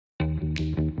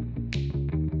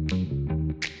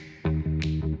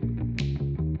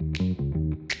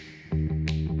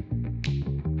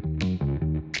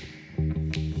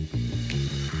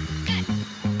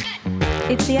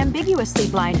It's the Ambiguously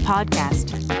Blind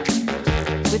podcast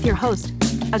with your host,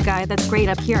 a guy that's great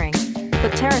at hearing,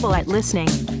 but terrible at listening,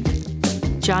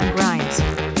 John Grimes.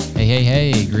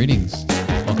 Hey, greetings.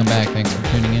 Welcome back. Thanks for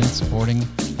tuning in, supporting,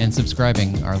 and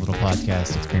subscribing our little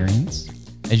podcast experience.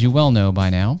 As you well know by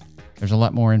now, there's a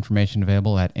lot more information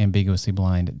available at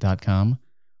ambiguouslyblind.com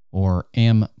or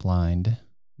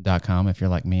amblind.com if you're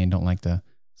like me and don't like to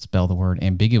spell the word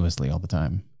ambiguously all the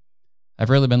time. I've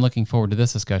really been looking forward to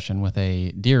this discussion with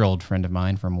a dear old friend of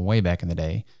mine from way back in the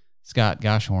day, Scott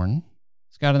Goshorn.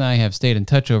 Scott and I have stayed in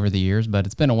touch over the years, but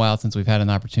it's been a while since we've had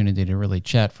an opportunity to really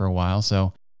chat for a while.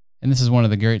 And this is one of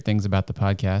the great things about the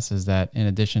podcast is that in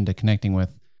addition to connecting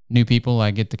with new people, I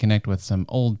get to connect with some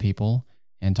old people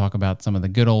and talk about some of the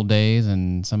good old days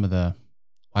and some of the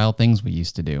wild things we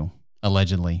used to do,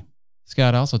 allegedly.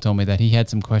 Scott also told me that he had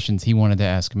some questions he wanted to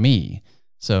ask me,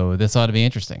 so this ought to be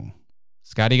interesting.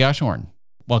 Scotty Goshorn,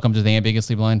 welcome to the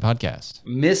Ambiguously Blind podcast.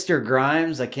 Mr.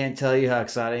 Grimes, I can't tell you how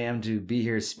excited I am to be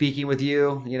here speaking with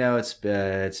you. You know, it's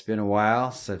been a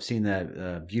while since I've seen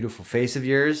that beautiful face of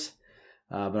yours,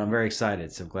 but I'm very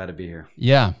excited, so I'm glad to be here.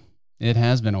 Yeah, it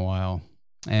has been a while,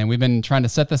 and we've been trying to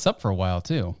set this up for a while,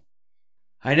 too.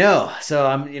 I know, so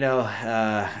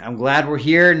I'm glad we're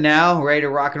here now, ready to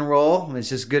rock and roll. It's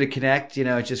just good to connect,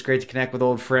 it's just great to connect with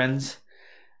old friends.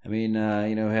 I mean,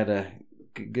 had a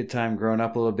good time growing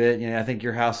up a little bit. I think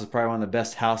your house was probably one of the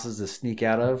best houses to sneak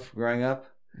out of growing up.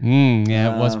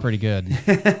 Yeah, it was pretty good.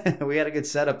 We had a good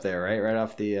setup there, right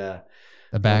off the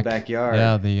backyard.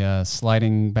 Yeah, the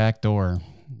sliding back door.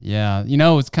 Yeah,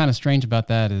 what's kind of strange about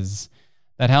that is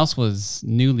that house was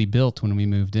newly built when we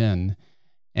moved in,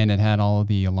 and it had all of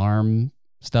the alarm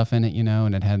stuff in it,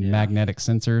 and it had magnetic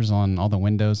sensors on all the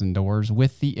windows and doors,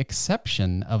 with the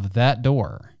exception of that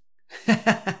door.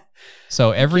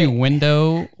 So every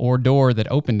window or door that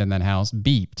opened in that house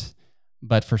beeped,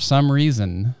 but for some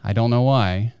reason, I don't know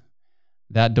why,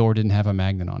 that door didn't have a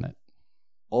magnet on it.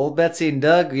 Old Betsy and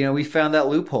Doug, we found that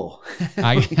loophole.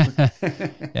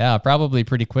 Yeah, probably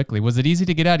pretty quickly. Was it easy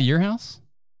to get out of your house?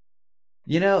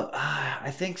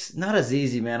 I think not as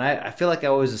easy, man. I feel like I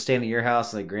always was staying at your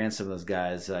house, like grandson of those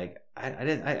guys. Like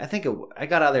I think I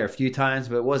got out of there a few times,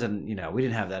 but it wasn't. We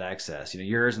didn't have that access.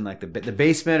 Yours and like the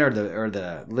basement or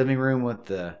the living room with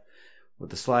the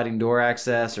sliding door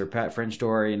access or French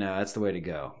door. That's the way to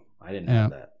go. I didn't have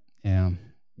that. Yeah.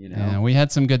 Yeah, we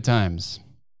had some good times.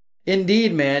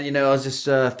 Indeed, man. I was just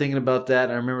thinking about that.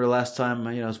 I remember the last time,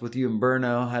 I was with you in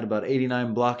Brno. I had about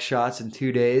 89 block shots in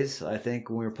 2 days, I think,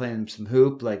 when we were playing some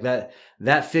hoop. Like that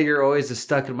figure always is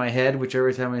stuck in my head, which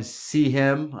every time I see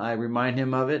him, I remind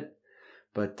him of it.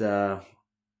 But, 30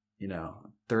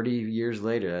 years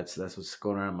later, that's what's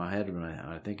going on in my head when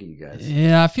I think of you guys.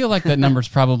 Yeah, I feel like that number's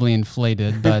probably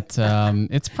inflated, but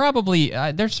it's probably,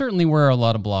 there certainly were a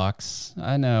lot of blocks.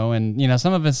 I know. And,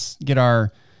 some of us get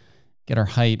our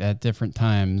height at different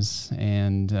times,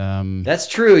 and that's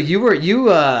true. You went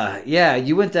down.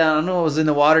 I don't know what was in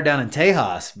the water down in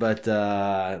Tejas, but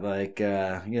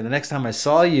the next time I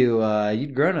saw you,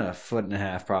 you'd grown 1.5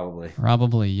 feet probably.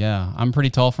 Probably, yeah. I'm pretty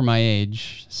tall for my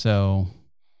age, so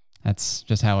that's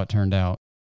just how it turned out.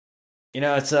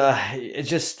 It's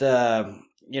just if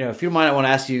you don't mind, I want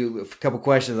to ask you a couple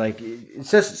questions. Like,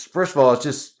 it's just, first of all,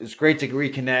 it's great to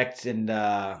reconnect and.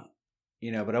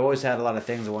 But I always had a lot of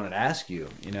things I wanted to ask you,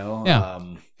 Yeah.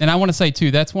 And I want to say, too,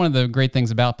 that's one of the great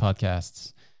things about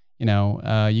podcasts.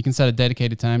 You can set a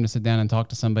dedicated time to sit down and talk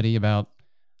to somebody about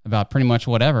pretty much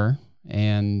whatever.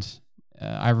 And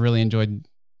I've really enjoyed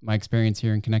my experience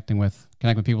here and connect with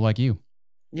people like you.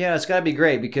 Yeah, it's got to be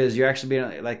great because you're actually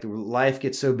being like, life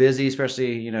gets so busy,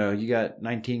 especially, you got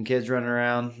 19 kids running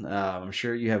around. I'm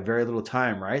sure you have very little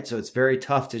time, right? So it's very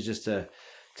tough to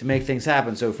make things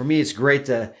happen. So for me, it's great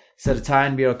to set a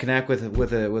time to be able to connect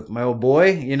with my old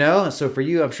boy, So for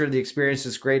you, I'm sure the experience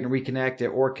is great and reconnect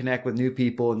or connect with new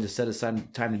people and just set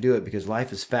aside time to do it because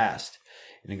life is fast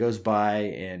and it goes by.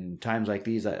 And times like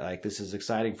these, this is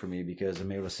exciting for me because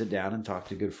I'm able to sit down and talk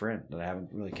to a good friend that I haven't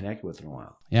really connected with in a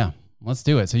while. Yeah, let's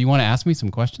do it. So you want to ask me some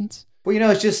questions?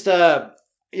 Well, it's just,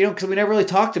 because we never really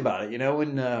talked about it,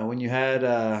 when you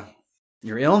had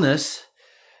your illness.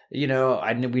 We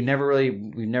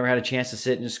never had a chance to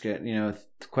sit and just get,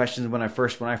 questions when I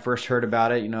first heard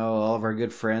about it. All of our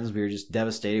good friends, we were just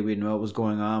devastated. We didn't know what was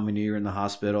going on. We knew you were in the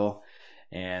hospital,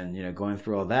 and going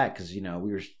through all that because we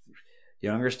were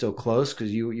younger, still close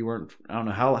because you weren't. I don't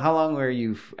know how long were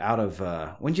you out of?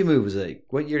 When did you move?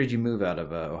 What year did you move out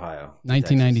of Ohio?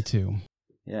 1992.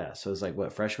 Yeah, so it was like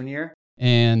what, freshman year?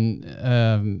 And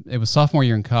it was sophomore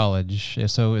year in college,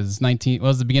 so it was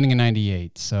the beginning of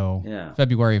 98, so yeah.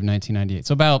 February of 1998.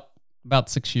 So about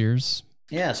 6 years.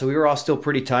 Yeah, so we were all still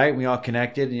pretty tight. We all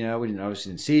connected. We didn't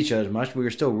obviously didn't see each other as much, but we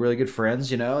were still really good friends.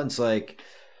 And it's like,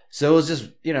 so it was just,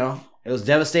 it was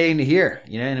devastating to hear.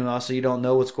 And also you don't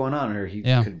know what's going on, or he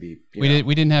could be. We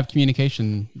didn't have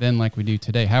communication then like we do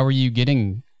today. How were you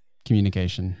getting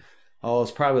communication? Oh,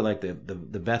 it's probably like the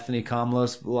Bethany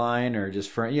Comlos line, or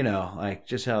just like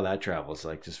just how that travels.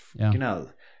 Like just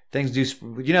things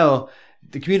do.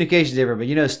 The communication's different,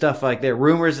 but stuff like that,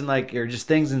 rumors and or just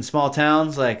things in small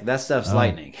towns, like that stuff's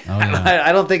lightning. Oh, yeah.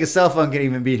 I don't think a cell phone can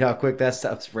even beat how quick that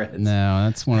stuff spreads. No,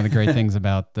 that's one of the great things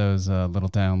about those little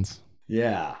towns.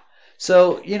 Yeah.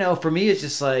 So for me, it's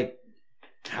just like,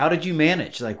 how did you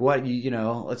manage? Like what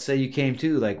let's say you came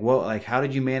to how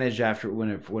did you manage after when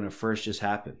it first just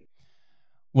happened?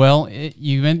 Well,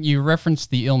 you referenced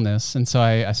the illness, and so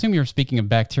I assume you're speaking of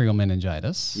bacterial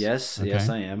meningitis. Yes, okay. Yes,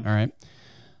 I am. All right.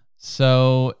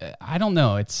 So I don't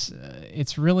know.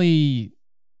 It's really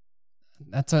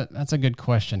that's a good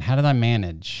question. How did I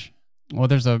manage? Well,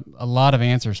 there's a lot of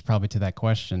answers probably to that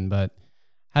question, but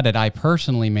how did I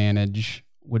personally manage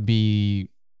would be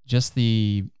just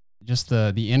the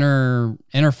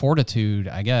inner fortitude,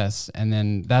 I guess, and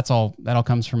then that all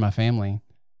comes from my family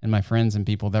and my friends and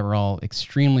people that were all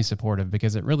extremely supportive,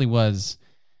 because it really was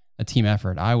a team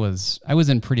effort. I was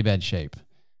in pretty bad shape.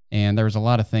 And there was a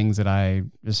lot of things that I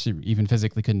just even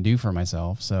physically couldn't do for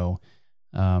myself. So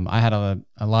I had a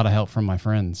lot of help from my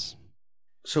friends.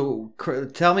 So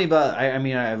tell me about,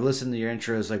 I've listened to your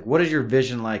intros. Like, what is your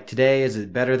vision like today? Is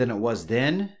it better than it was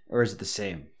then, or is it the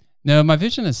same? No, my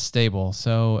vision is stable.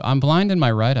 So I'm blind in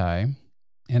my right eye,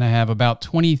 and I have about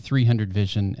 2,300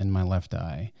 vision in my left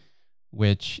eye,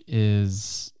 which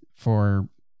is for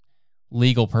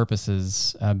legal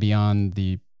purposes beyond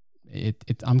the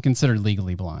I'm considered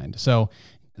legally blind. So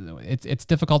it's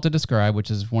difficult to describe,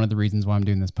 which is one of the reasons why I'm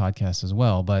doing this podcast as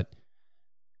well. But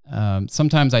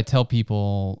sometimes I tell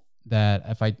people that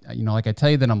if I tell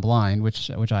you that I'm blind,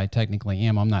 which I technically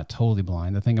am, I'm not totally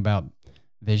blind. The thing about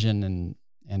vision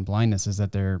and blindness is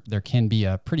that there can be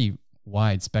a pretty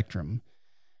wide spectrum.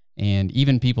 And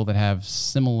even people that have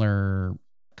similar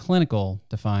clinical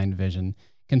defined vision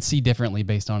can see differently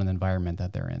based on an environment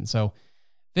that they're in. So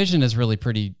vision is really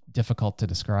pretty difficult to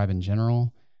describe in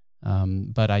general,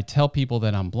 but I tell people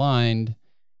that I'm blind,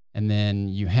 and then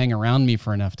you hang around me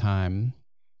for enough time,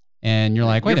 and you're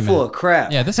like, wait a minute. You're full of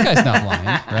crap. Yeah, this guy's not blind,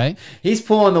 right? He's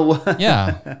pulling the...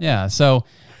 Yeah. So,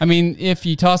 if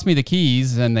you toss me the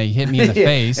keys and they hit me in the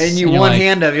face... and you one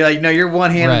hand up, you're like, no, you're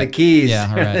one hand on the keys.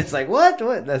 Yeah, right. It's like, what?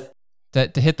 That's...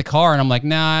 To hit the car, and I'm like,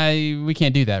 nah, we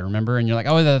can't do that, remember? And you're like,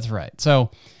 oh, that's right.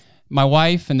 So... my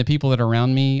wife and the people that are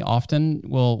around me often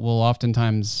will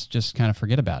oftentimes just kind of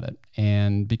forget about it.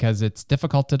 And because it's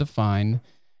difficult to define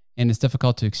and it's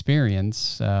difficult to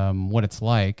experience what it's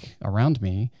like around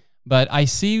me, but I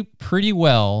see pretty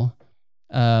well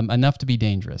enough to be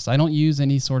dangerous. I don't use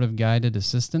any sort of guided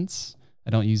assistance. I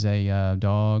don't use a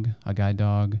guide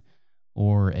dog,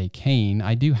 or a cane.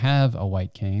 I do have a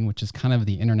white cane, which is kind of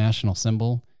the international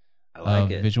symbol of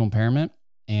visual impairment.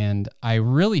 And I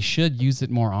really should use it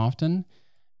more often,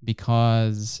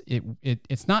 because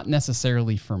it's not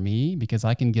necessarily for me, because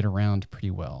I can get around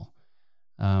pretty well.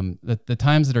 The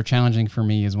times that are challenging for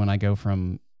me is when I go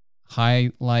from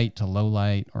high light to low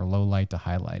light, or low light to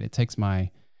high light. It takes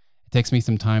me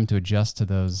some time to adjust to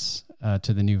those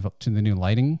to the new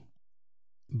lighting.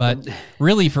 But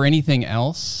really, for anything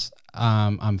else,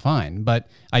 I'm fine. But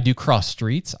I do cross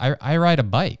streets. I ride a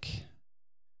bike.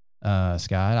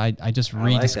 Scott, I just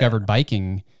rediscovered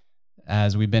biking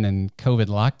as we've been in COVID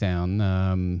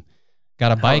lockdown.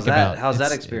 Got a bike. How's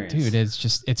that experience? Dude,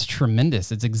 it's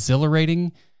tremendous. It's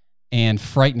exhilarating and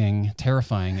frightening,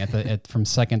 terrifying from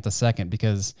second to second,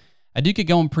 because I do get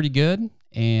going pretty good,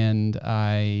 and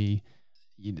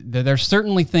there's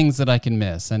certainly things that I can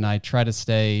miss, and I try to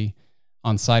stay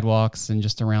on sidewalks and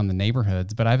just around the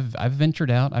neighborhoods. But I've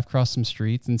ventured out. I've crossed some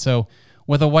streets, and so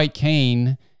with a white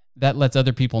cane, that lets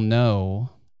other people know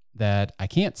that I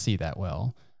can't see that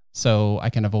well, so I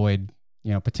can avoid,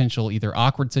 potential either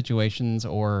awkward situations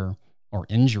or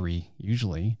injury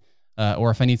usually, or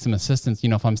if I need some assistance,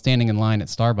 if I'm standing in line at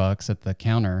Starbucks at the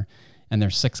counter and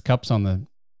there's 6 cups on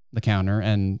the counter,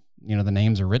 and the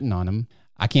names are written on them,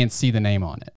 I can't see the name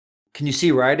on it. Can you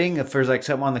see writing? If there's like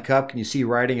something on the cup, can you see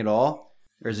writing at all,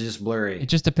 or is it just blurry? It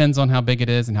just depends on how big it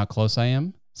is and how close I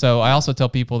am. So I also tell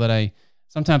people that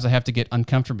sometimes I have to get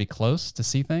uncomfortably close to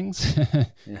see things.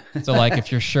 So like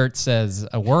if your shirt says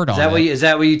a word on it. Is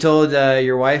that what you told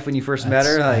your wife when you first met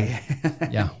her? Like,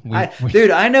 yeah.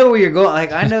 Dude, I know where you're going.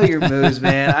 Like, I know your moves,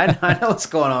 man. I know what's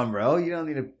going on, bro. You don't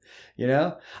need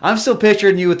to, I'm still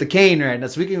picturing you with the cane right now.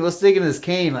 So let's dig into this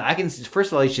cane. Like,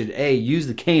 first of all, you should use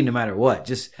the cane no matter what.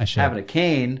 Just having a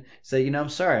cane, say, I'm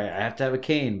sorry, I have to have a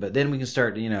cane. But then we can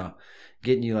start,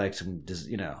 getting you like some,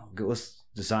 let's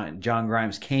design John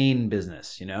Grimes cane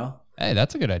business, Hey,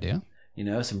 that's a good idea.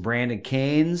 Some branded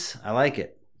canes. I like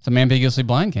it. Some ambiguously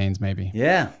blind canes, maybe.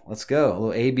 Yeah, let's go. A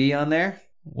little AB on there.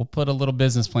 We'll put a little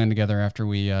business plan together after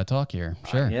we talk here.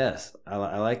 Sure. Yes,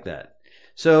 I like that.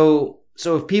 So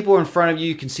if people are in front of you,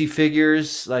 you can see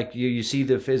figures. Like you see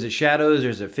is it shadows or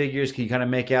is it figures? Can you kind of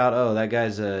make out? Oh, that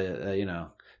guy's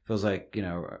feels like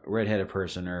a redheaded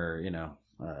person or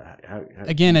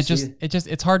Again,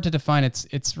 it's hard to define.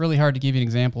 It's really hard to give you an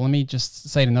example. Let me just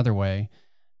say it another way.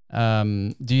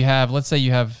 Let's say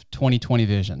you have 20/20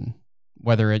 vision,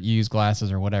 whether you use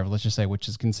glasses or whatever, let's just say, which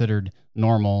is considered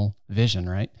normal vision,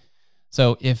 right?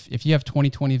 So if you have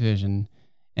 20/20 vision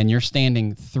and you're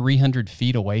standing 300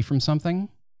 feet away from something,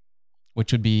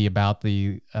 which would be about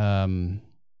the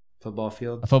football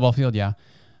field. A football field, yeah.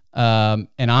 And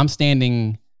I'm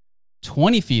standing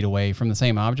 20 feet away from the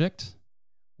same object,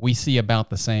 we see about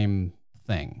the same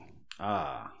thing.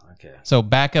 Ah, okay. So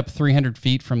back up 300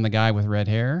 feet from the guy with red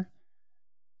hair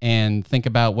and think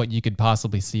about what you could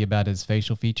possibly see about his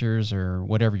facial features or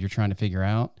whatever you're trying to figure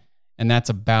out. And that's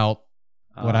about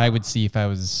what I would see if I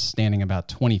was standing about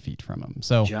 20 feet from him.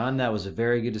 So John, that was a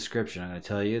very good description. I'm going to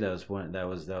tell you that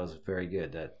was very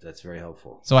good. That's very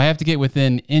helpful. So I have to get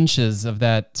within inches of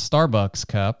that Starbucks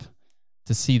cup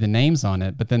to see the names on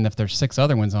it. But then if there's 6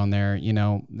 other ones on there,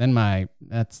 then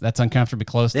that's uncomfortably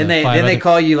close. Then they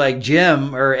call you like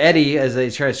Jim or Eddie as they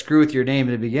try to screw with your name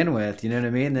to begin with. You know what I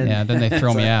mean? Then they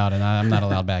throw me out and I'm not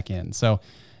allowed back in. So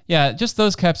yeah, just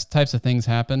those types of things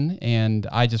happen, and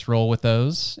I just roll with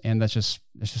those, and it's just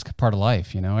part of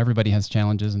life. Everybody has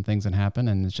challenges and things that happen,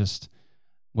 and it's just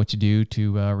what you do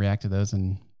to react to those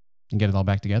and get it all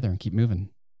back together and keep moving.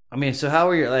 I mean, so how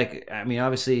were you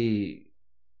obviously,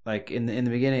 like in the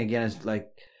beginning again, it's like,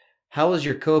 how was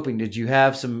your coping? Did you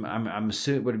have some? I'm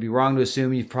assuming, would it be wrong to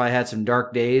assume you've probably had some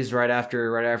dark days right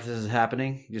after this is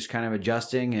happening, just kind of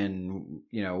adjusting, and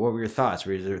what were your thoughts?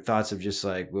 Were there thoughts of just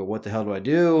like, well, what the hell do I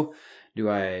do? Do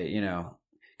I,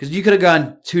 because you could have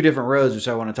gone 2 different roads, which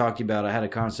I want to talk to you about. I had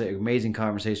an amazing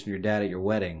conversation with your dad at your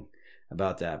wedding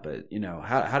about that, but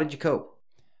how did you cope?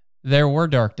 There were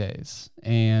dark days,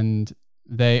 and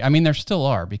there still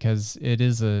are, because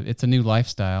it's a new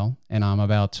lifestyle, and I'm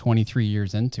about 23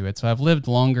 years into it. So I've lived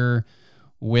longer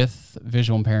with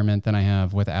visual impairment than I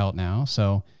have without now.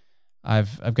 So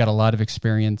I've got a lot of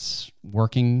experience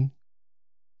working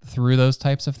through those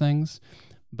types of things.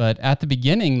 But at the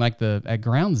beginning, like at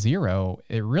ground zero,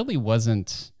 it really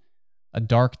wasn't a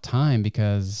dark time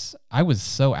because I was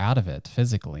so out of it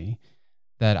physically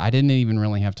that I didn't even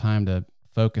really have time to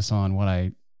focus on what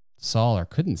I saw or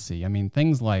couldn't see. I mean,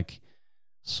 things like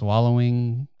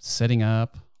swallowing, sitting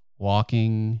up,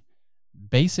 walking,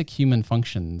 basic human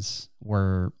functions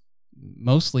were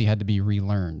mostly had to be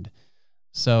relearned.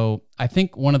 So I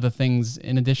think one of the things,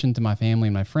 in addition to my family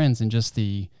and my friends, and just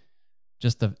the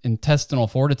intestinal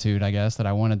fortitude, I guess, that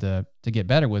I wanted to get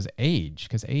better was age,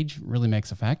 because age really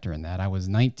makes a factor in that. I was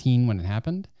 19 when it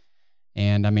happened.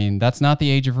 And I mean, that's not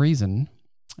the age of reason,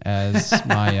 as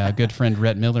my good friend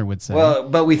Rhett Miller would say. Well,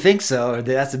 but we think so.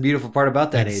 That's the beautiful part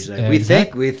about that age.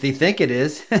 Like, we think it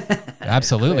is.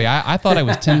 Absolutely. I thought I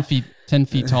was 10 feet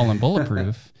tall and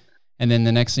bulletproof. And then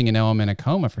the next thing you know, I'm in a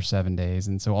coma for 7 days.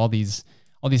 And so all these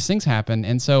things happen.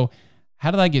 And so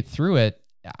how did I get through it?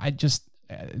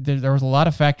 There was a lot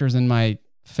of factors in my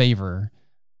favor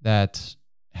that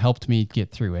helped me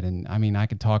get through it. And I mean, I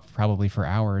could talk probably for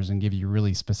hours and give you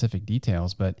really specific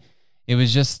details, but it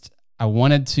was just, I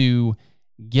wanted to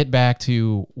get back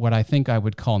to what I think I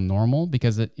would call normal,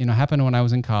 because it happened when I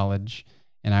was in college,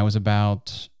 and I was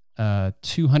about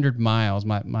 200 miles.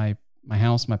 My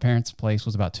house, my parents' place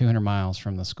was about 200 miles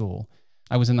from the school.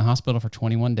 I was in the hospital for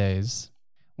 21 days.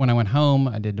 When I went home,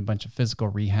 I did a bunch of physical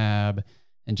rehab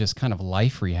and just kind of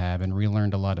life rehab, and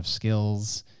relearned a lot of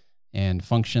skills and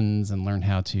functions, and learned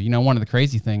how to, one of the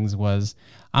crazy things was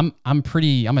I'm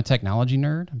a technology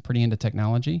nerd. I'm pretty into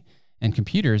technology and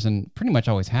computers, and pretty much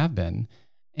always have been.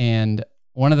 And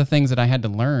one of the things that I had to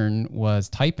learn was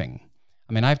typing.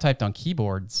 I mean, I've typed on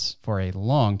keyboards for a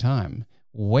long time,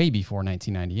 way before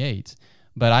 1998,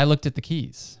 but I looked at the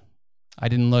keys. I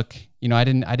didn't look, I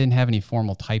didn't have any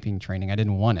formal typing training. I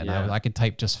didn't want it. Yeah. I could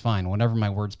type just fine. Whatever my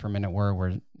words per minute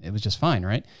were, it was just fine,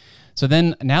 right? So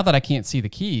then now that I can't see the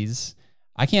keys,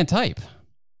 I can't type.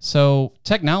 So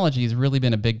technology has really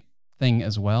been a big thing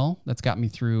as well. That's got me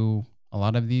through a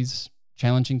lot of these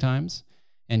challenging times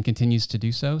and continues to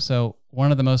do so. So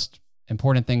one of the most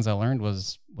important things I learned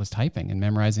was typing and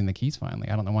memorizing the keys finally.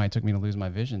 I don't know why it took me to lose my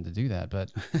vision to do that,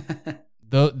 but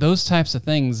those types of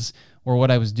things were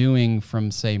what I was doing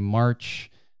from, say,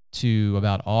 March to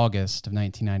about August of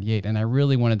 1998. And I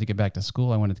really wanted to get back to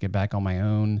school. I wanted to get back on my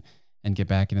own and get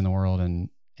back in the world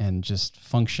and just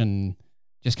function,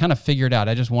 just kind of figure it out.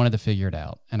 I just wanted to figure it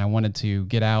out. And I wanted to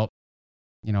get out,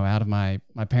 out of my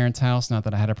parents' house. Not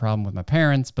that I had a problem with my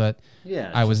parents, but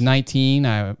I was 19.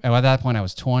 At that point I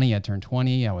was 20. I turned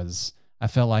 20. I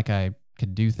felt like I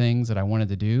could do things that I wanted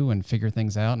to do and figure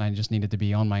things out. And I just needed to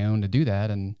be on my own to do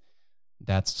that. And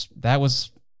that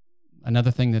was another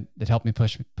thing that helped me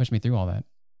push me through all that.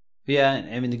 Yeah,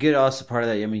 I mean, the good also part of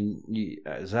that, I mean,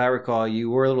 as I recall,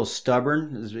 you were a little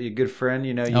stubborn. As a good friend,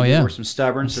 you were some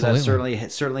stubborn, Absolutely. So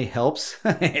that certainly helps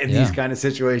in these kind of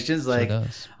situations. Like, sure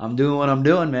does. I'm doing what I'm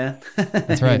doing, man.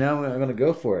 That's right. I'm going to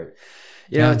go for it.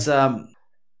 It's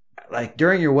like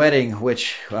during your wedding,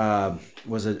 which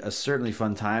was a certainly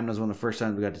fun time. It was one of the first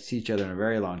times we got to see each other in a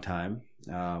very long time.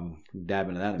 Dab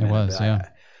into that in a minute. It was, yeah.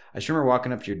 I just remember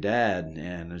walking up to your dad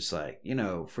and it's like,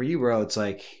 for you, bro, it's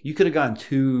like you could have gone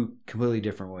two completely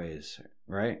different ways,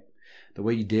 right? The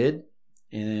way you did,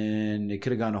 and it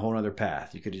could have gone a whole other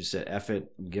path. You could have just said, F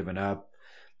it, I'm giving up.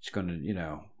 Just going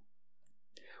to,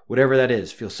 whatever that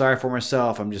is, feel sorry for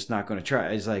myself. I'm just not going to try.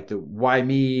 It's like the why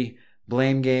me,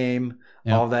 blame game,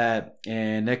 all that.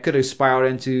 And that could have spiraled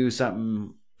into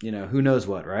something, who knows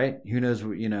what, right? Who knows,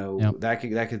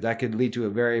 that could lead to a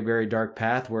very, very dark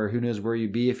path where who knows where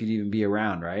you'd be if you'd even be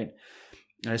around, right?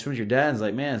 And I just went to your dad and it's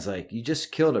like, man, it's like, you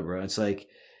just killed it, bro. It's like,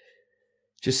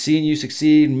 just seeing you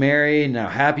succeed and marry and how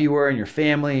happy you were in your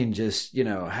family and just,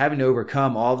 having to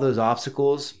overcome all of those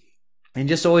obstacles and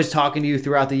just always talking to you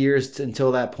throughout the years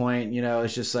until that point,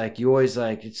 it's just like, you always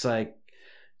like, it's like,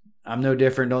 I'm no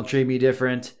different. Don't treat me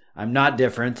different. I'm not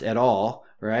different at all.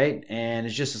 Right. And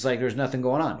it's like there's nothing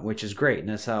going on, which is great. And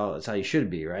that's how you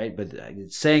should be. Right. But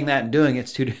saying that and doing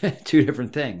it's two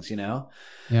different things,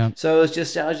 Yeah. So I was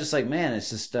just like, man,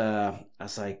 it's just, I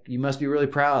was like, you must be really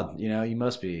proud. You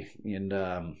must be.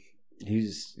 And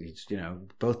he's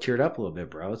both teared up a little bit,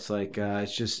 bro. It's like,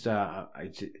 it's just,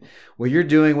 what you're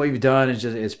doing, what you've done is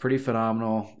it's pretty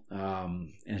phenomenal.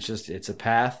 And it's a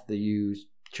path that you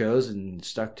chose and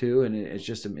stuck to, and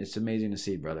it's amazing to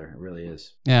see, brother. It really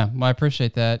is. Yeah, well, I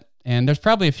appreciate that. And there's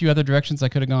probably a few other directions I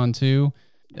could have gone too.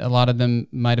 A lot of them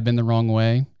might have been the wrong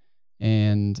way,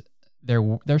 and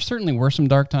there certainly were some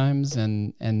dark times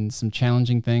and some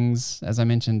challenging things, as I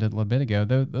mentioned a little bit ago.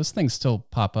 Those things still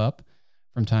pop up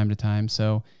from time to time,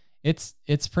 so it's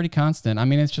pretty constant. I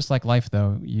mean, it's just like life,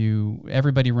 though.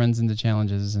 Everybody runs into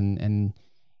challenges, and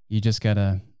you just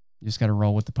gotta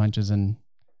roll with the punches and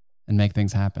make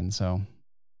things happen. So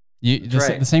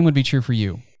the same would be true for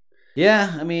you.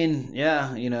 Yeah. I mean,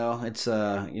 yeah, it's,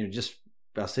 just,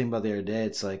 I was thinking about the other day,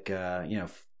 it's like,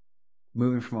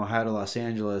 moving from Ohio to Los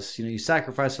Angeles, you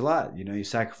sacrifice a lot, you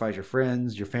sacrifice your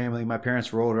friends, your family. My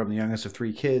parents were older. I'm the youngest of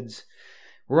 3 kids.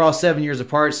 We're all 7 years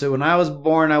apart. So when I was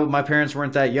born, my parents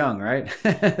weren't that young. Right.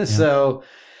 Yeah. So,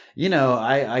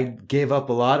 I gave up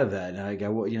a lot of that. And I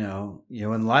go,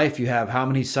 in life you have how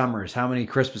many summers, how many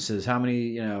Christmases, how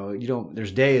many,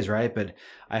 there's days, right? But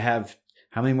I have,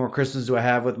 how many more Christmases do I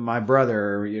have with my brother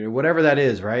or, whatever that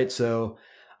is, right? So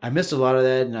I missed a lot of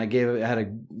that,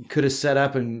 and could have set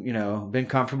up and, been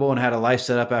comfortable and had a life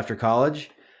set up after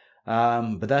college.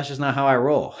 But that's just not how I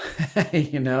roll.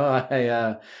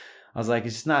 I was like,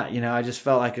 it's not, I just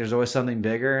felt like there's always something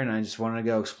bigger, and I just wanted to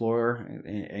go explore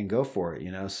and go for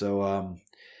it, So,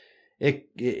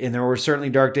 and there were certainly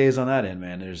dark days on that end,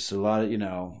 man. There's a lot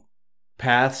of,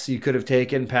 paths you could have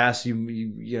taken, paths you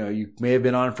may have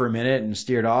been on for a minute and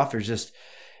steered off. It's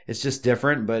just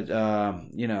different, but,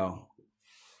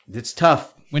 it's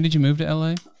tough. When did you move to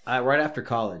LA? Right after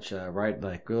college,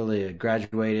 really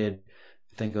graduated.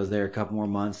 I think I was there a couple more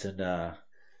months, and,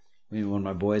 one of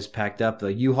my boys packed up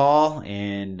the U-Haul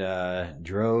and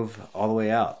drove all the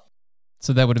way out.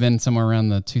 So that would have been somewhere around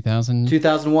the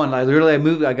 2001. I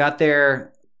moved. I got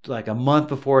there like a month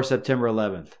before September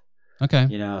 11th.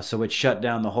 Okay. So it shut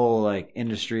down the whole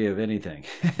industry of anything.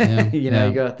 Yeah,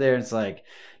 You go out there and it's like,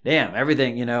 damn,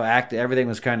 everything. Everything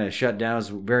was kind of shut down. It was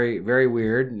very, very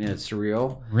weird and it's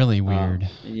surreal. Really weird.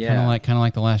 Yeah. Kind of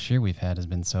like the last year we've had has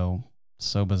been so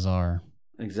bizarre.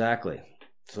 Exactly.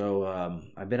 So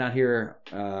I've been out here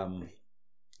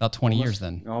About 20 years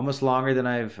then. Almost longer than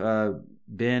I've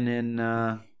been in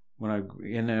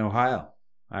in Ohio,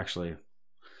 actually.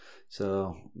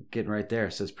 So getting right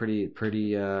there. So it's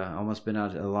pretty almost been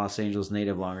out of Los Angeles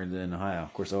native longer than Ohio.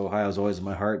 Of course, Ohio's always in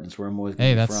my heart. That's where I'm always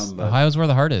going to be from. But Ohio's where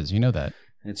the heart is. You know that.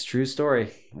 It's true story.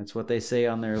 That's what they say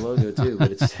on their logo too.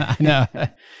 But it's I know.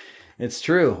 It's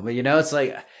true. But it's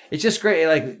like, it's just great.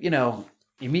 Like,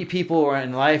 you meet people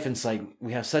in life and it's like,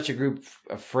 we have such a group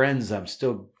of friends. I'm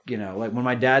still, like when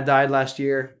my dad died last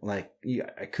year, like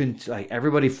I couldn't, like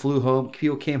everybody flew home,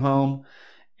 people came home.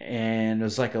 And it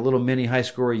was like a little mini high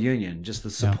school reunion. Just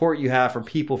the support you have from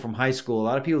people from high school. A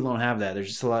lot of people don't have that. There's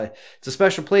just a lot. It's a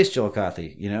special place,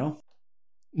 Chillicothe.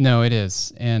 No, it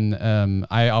is. And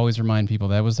I always remind people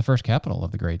that was the first capital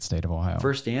of the great state of Ohio.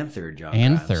 First and third, John.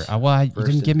 And Grimes. third. You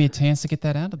didn't give me a chance to get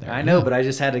that out of there. I know, but I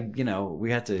just had to.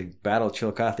 We had to battle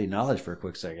Chillicothe knowledge for a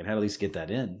quick second. Had to at least get that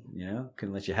in.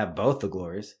 Couldn't let you have both the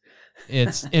glories.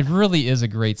 It really is a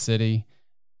great city.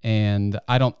 And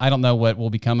I don't know what will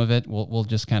become of it. We'll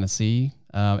just kind of see.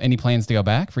 Any plans to go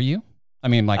back for you? I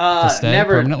mean, like to stay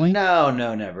permanently? No,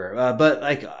 never. But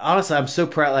like honestly, I'm so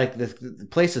proud. Like the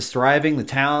place is thriving. The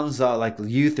towns, like the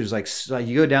youth. There's like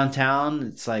you go downtown.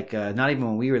 It's like not even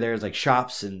when we were there. It's like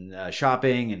shops and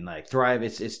shopping and like thrive.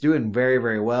 It's doing very,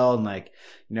 very well. And like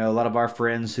a lot of our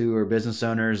friends who are business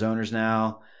owners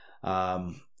now,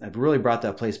 have really brought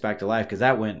that place back to life because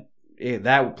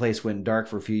that place went dark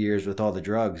for a few years with all the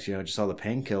drugs, just all the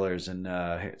painkillers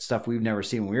and stuff we've never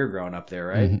seen when we were growing up there,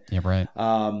 right? Mm-hmm. Yeah, right.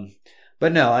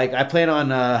 But no, I plan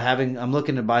on I'm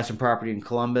looking to buy some property in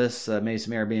Columbus, maybe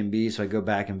some Airbnb, so I go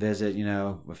back and visit,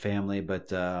 with family.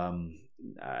 But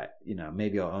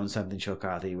maybe I'll own something in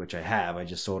Chillicothe, which I have. I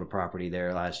just sold a property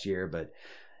there last year, but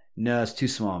no, it's too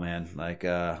small, man. Like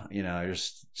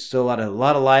there's still a lot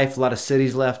of life, a lot of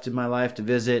cities left in my life to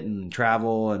visit and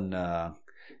travel and.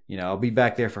 I'll be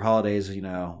back there for holidays,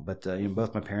 but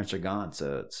both my parents are gone,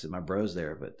 so it's my bros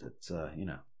there, but it's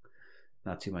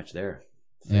not too much there.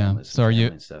 Yeah. So are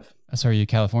you a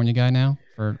California guy now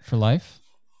for life?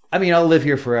 I mean, I'll live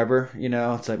here forever.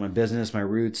 It's like my business, my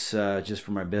roots, just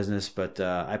for my business. But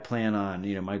I plan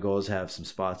on, my goal is to have some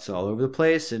spots all over the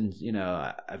place, and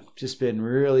I've just been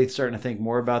really starting to think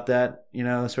more about that.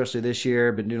 Especially this year,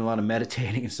 I've been doing a lot of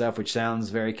meditating and stuff, which sounds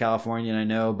very Californian, I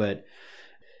know, but.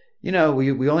 We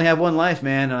only have one life,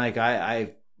 man. Like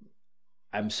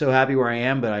I'm so happy where I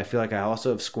am, but I feel like I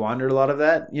also have squandered a lot of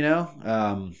that,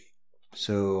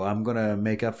 so I'm going to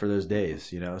make up for those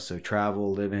days, so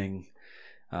travel, living,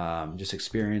 just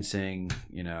experiencing,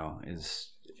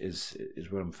 is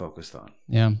what I'm focused on.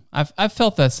 Yeah. I've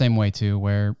felt that same way too,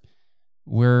 where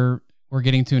we're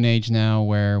getting to an age now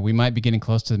where we might be getting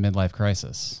close to the midlife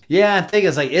crisis. Yeah, I think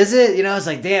it's like, is it? It's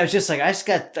like, damn, it's just like I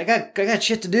got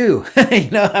shit to do.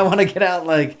 I want to get out.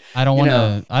 Like, I don't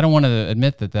want to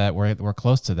admit that we're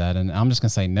close to that, and I'm just gonna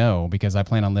say no because I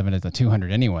plan on living at the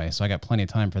 200 anyway, so I got plenty of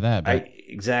time for that. But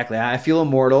exactly, I feel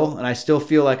immortal, and I still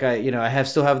feel like I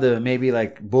still have the maybe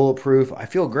like bulletproof. I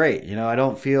feel great. I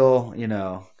don't feel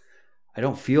I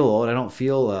don't feel old. I don't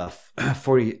feel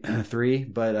 43,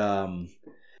 but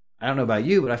I don't know about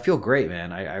you, but I feel great,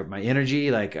 man. I my energy,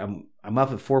 like I'm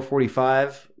up at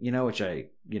 4:45, which I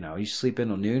you sleep in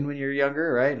till noon when you're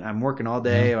younger, right? I'm working all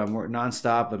day, I'm working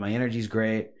nonstop, but my energy's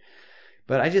great.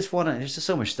 But I just there's just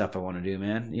so much stuff I want to do,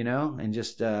 man, and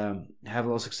just have a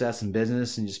little success in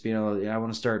business and just being able I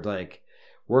want to start like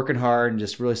working hard and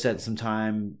just really setting some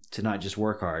time to not just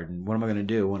work hard. And what am I going to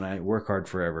do when I work hard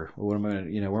forever? What am I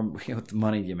going to, what the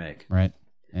money do you make? Right.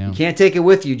 Yeah. You can't take it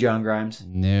with you, John Grimes.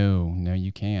 No,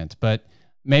 you can't. But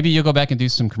maybe you'll go back and do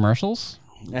some commercials.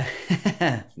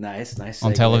 Nice.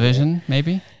 On television,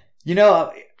 maybe.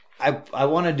 I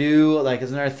want to do like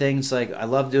as another thing. It's like I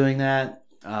love doing that.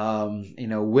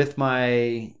 With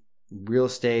my real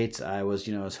estate, I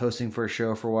was hosting for a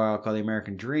show for a while called The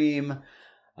American Dream.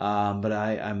 But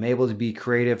I'm able to be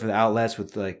creative for the outlets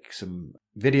with like some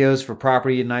videos for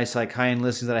property and nice like high-end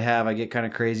listings that I have. I get kind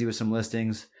of crazy with some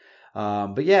listings.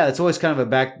 But yeah, it's always kind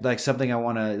of like something I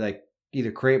want to like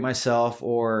either create myself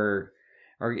or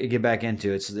get back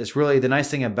into. It's really the nice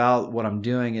thing about what I'm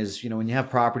doing is, when you have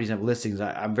properties and have listings,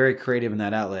 I'm very creative in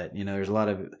that outlet. There's a lot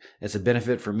of, it's a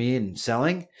benefit for me in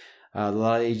selling. A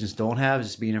lot of agents don't have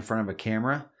just being in front of a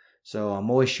camera. So I'm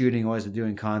always shooting, always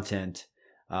doing content.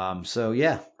 So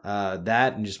yeah,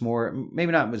 that and just more,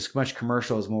 maybe not as much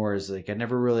commercial as more as like, I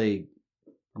never really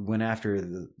went after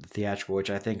the theatrical, which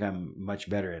I think I'm much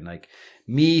better in. Like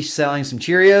me selling some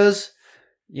Cheerios,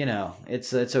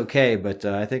 it's okay, but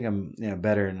I think I'm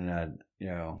better in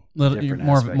You're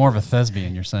more of a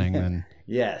thespian, you're saying, than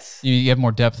yes. You have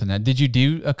more depth in that. Did you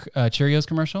do a Cheerios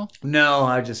commercial? No,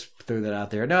 I just threw that out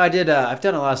there. No, I did. I've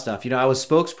done a lot of stuff. I was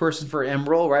spokesperson for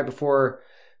Emerald right before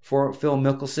Phil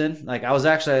Mickelson. Like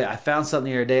I found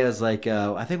something the other day. I was like,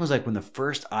 I think it was like when the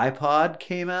first iPod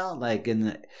came out. Like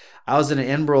I was in an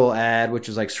Emerald ad, which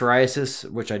was like psoriasis,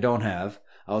 which I don't have.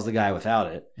 I was the guy without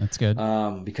it. That's good.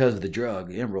 Because of the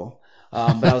drug Emerald.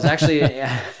 But I was actually,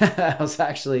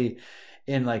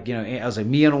 in like, I was like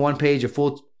me on one page, a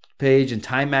full page in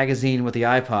Time magazine with the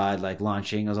iPod like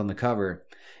launching. I was on the cover,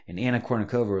 and Anna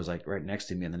Kournikova was like right next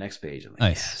to me on the next page. I'm like,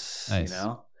 nice.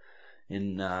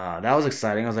 And that was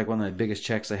exciting. I was like one of the biggest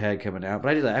checks I had coming out.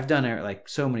 But I've done like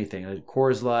so many things. Like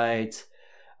Coors Light,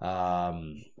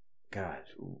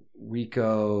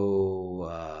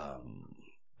 Rico.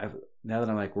 Now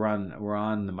that I'm like we're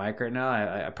on the mic right now,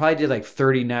 I probably did like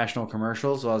 30 national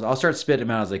commercials. So I'll start spitting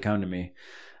them out as they come to me.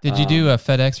 Did you do a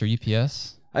FedEx or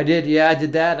UPS? I did. Yeah, I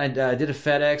did that. I did a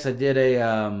FedEx. I did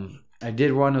I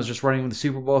did one. I was just running the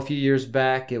Super Bowl a few years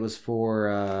back. It was for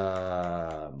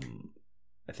I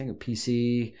think a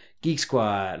PC Geek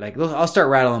Squad. Like I'll start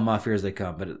rattling them off here as they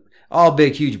come, but all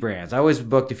big, huge brands. I always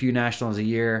booked a few nationals a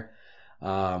year,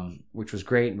 which was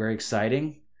great and very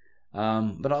exciting.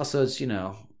 But also it's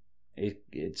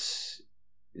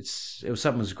it was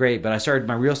something that was great, but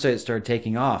my real estate started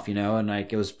taking off, and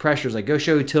like it was pressures like go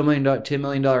show a $10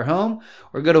 million home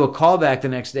or go to a callback the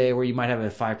next day where you might have a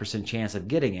 5% chance of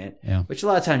getting it, which a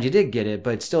lot of times you did get it,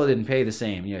 but still didn't pay the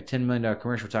same. $10 million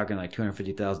commercial, we're talking like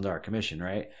 $250,000 commission,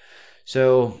 right?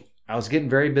 So I was getting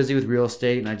very busy with real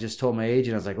estate, and I just told my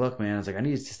agent, I was like, look, man, I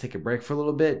need to just take a break for a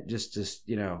little bit, just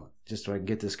so I can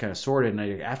get this kind of sorted.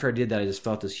 And after I did that, I just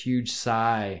felt this huge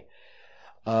sigh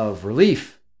of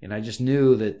relief. And I just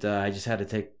knew that I just had to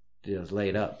take, lay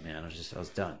it up, man. I was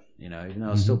done, even though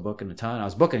I was still booking a ton. I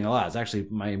was booking a lot. It's actually,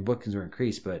 my bookings were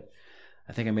increased, but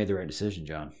I think I made the right decision,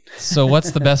 John. So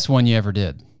what's the best one you ever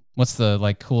did? What's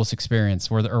the coolest experience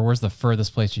where's the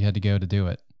furthest place you had to go to do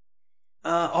it?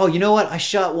 You know what? I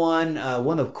shot one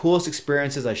of the coolest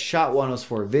experiences I shot one was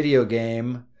for a video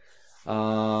game.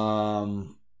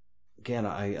 Again,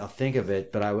 I'll think of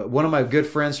it, but one of my good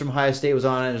friends from Ohio State was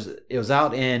on it. It was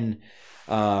out in,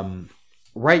 right,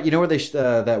 where they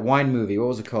that wine movie, what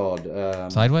was it called?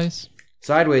 Sideways?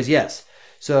 Sideways, yes.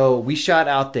 So we shot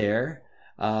out there.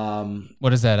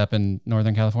 What is that, up in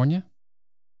Northern California?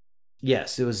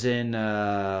 Yes, it was in,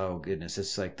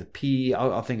 it's like the P,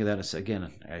 I'll think of that as,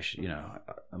 again,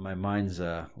 my mind's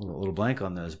a little blank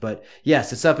on those, but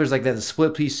yes, it's up, there's like that, the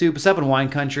split pea soup, it's up in wine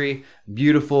country,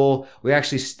 beautiful. We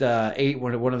actually ate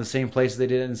one of the same places they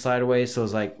did it in Sideways, so it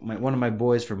was like one of my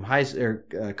boys from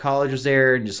college was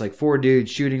there, and just like 4 dudes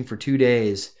shooting for 2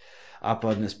 days up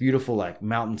on this beautiful like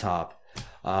mountaintop.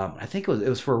 I think it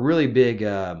was for a really big,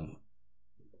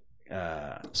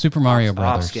 Super Mario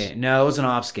Brothers. Ops game. No, it was an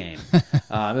ops game. It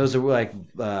was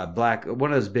black,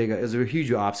 one of those big. It was a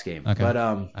huge ops game. Okay. But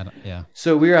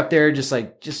So we were up there, just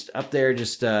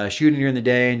shooting during the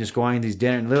day and just going to these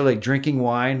dinner and literally drinking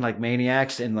wine like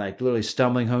maniacs and like literally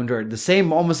stumbling home to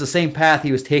almost the same path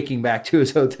he was taking back to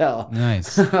his hotel.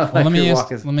 Nice. Well, let me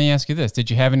ask you this: did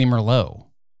you have any Merlot?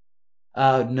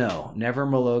 No, never a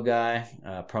Merlot guy.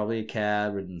 Probably a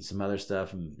cab and some other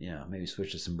stuff, and maybe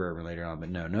switch to some bourbon later on. But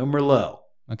no Merlot.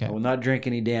 Okay. I will not drink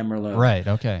any damn Merlot. Right.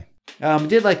 Okay.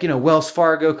 Did Wells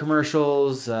Fargo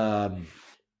commercials, a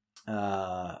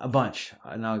bunch,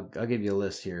 and I'll give you a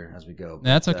list here as we go.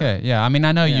 That's okay. Yeah, I mean,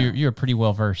 I know you're pretty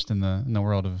well versed in the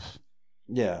world of.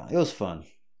 Yeah, it was fun.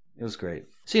 It was great.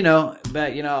 So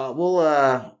but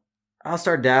we'll. I'll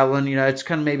start dabbling, it's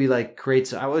kind of maybe like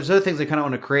creates, there's other things I kind of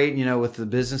want to create, with the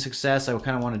business success. I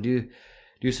kind of want to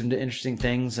do some interesting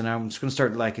things, and I'm just going to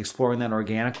start like exploring that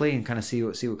organically and kind of see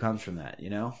what comes from that,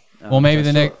 Well, maybe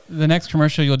the next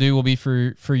commercial you'll do will be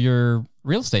for your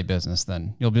real estate business.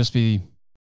 Then you'll just be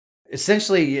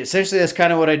essentially that's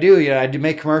kind of what I do. I do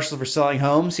make commercials for selling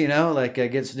homes, like I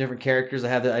get some different characters. I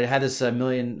had this $6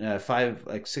 million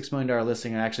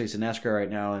listing. Actually, it's in escrow right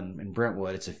now in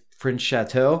Brentwood. It's a French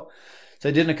chateau. So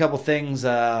I did a couple things.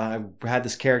 I had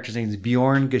this character's name is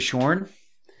Bjorn Gashorn.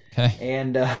 Okay.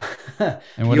 And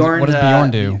Bjorn, what does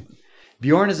Bjorn do?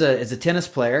 Bjorn is a tennis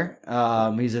player.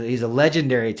 He's a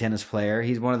legendary tennis player.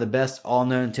 He's one of the best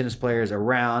all-known tennis players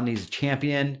around. He's a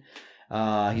champion.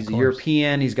 He's a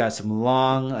European. He's got some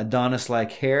long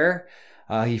Adonis-like hair.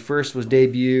 He first was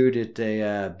debuted at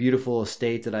a beautiful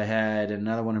estate that I had, and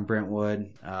another one in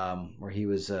Brentwood, where he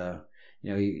was,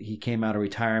 he came out of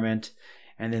retirement.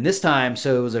 And then this time,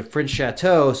 so it was a French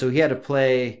chateau, so he had to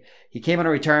play, he came out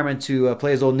of retirement to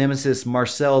play his old nemesis,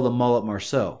 Marcel the Mullet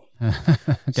Marceau.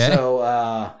 Okay.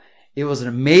 So, it was an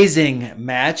amazing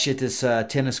match at this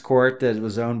tennis court that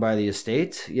was owned by the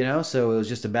estate, so it was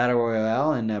just a battle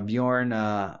royale, and Bjorn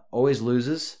always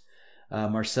loses.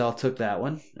 Marcel took that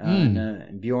one.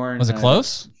 And Bjorn... Was it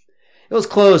close? It was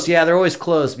close. Yeah, they're always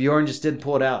close. Bjorn just didn't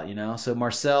pull it out, So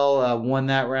Marcel won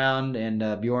that round,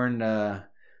 and Bjorn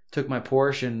took my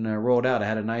Porsche and rolled out. I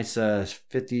had a nice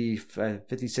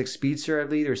 56 Speedster, I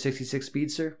believe, or 66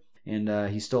 Speedster, and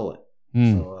he stole it.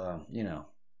 So, so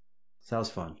that was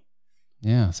fun.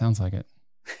 Yeah, sounds like it.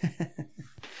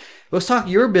 Let's talk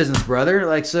your business, brother.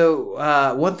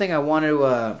 One thing I want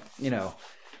to,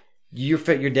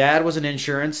 your dad was in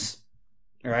insurance,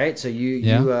 right? So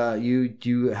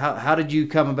how did you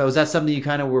come about? Was that something you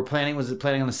kind of were planning? Was it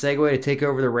planning on the Segway to take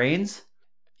over the reins?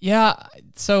 Yeah,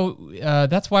 so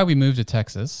that's why we moved to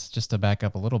Texas. Just to back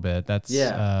up a little bit,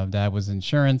 Dad was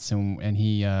insurance, and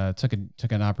he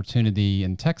took an opportunity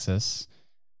in Texas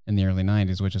in the early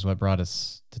 90s, which is what brought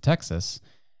us to Texas.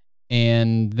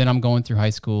 And then I'm going through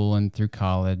high school and through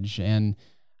college, and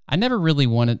I never really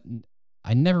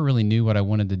knew what I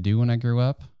wanted to do when I grew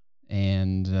up,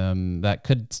 and that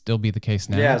could still be the case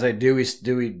now. Yeah, I was like, do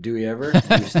we ever? Do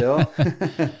we still?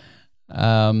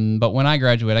 But when I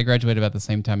graduated about the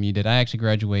same time you did. I actually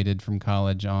graduated from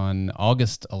college on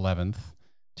August 11th,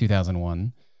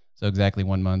 2001. So exactly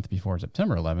 1 month before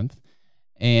September 11th.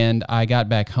 And I got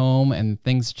back home, and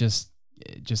things just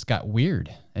got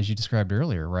weird, as you described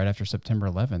earlier, right after September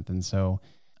 11th. And so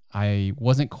I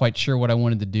wasn't quite sure what I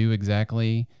wanted to do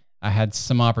exactly. I had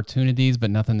some opportunities,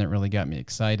 but nothing that really got me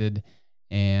excited.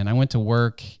 And I went to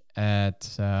work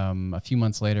at a few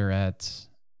months later at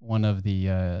one of the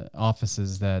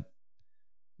offices that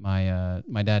my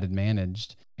dad had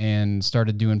managed, and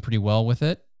started doing pretty well with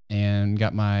it, and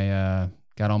got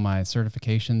all my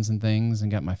certifications and things,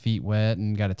 and got my feet wet,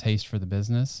 and got a taste for the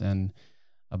business. And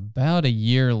about a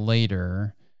year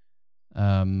later,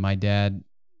 my dad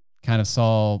kind of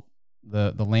saw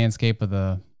the landscape of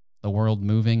the world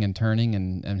moving and turning,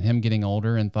 and him getting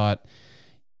older, and thought,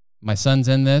 my son's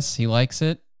in this, he likes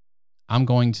it, I'm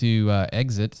going to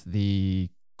exit the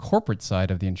corporate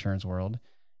side of the insurance world,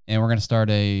 and we're going to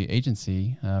start a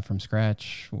agency from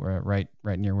scratch, right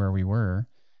near where we were.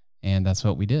 And that's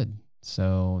what we did.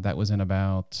 So that was in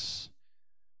about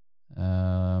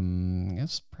I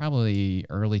guess probably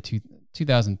early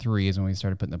 2003 is when we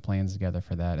started putting the plans together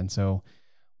for that. And so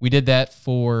we did that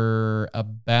for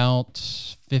about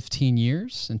 15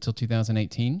 years until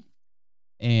 2018.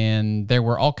 And there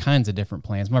were all kinds of different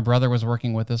plans. My brother was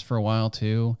working with us for a while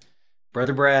too.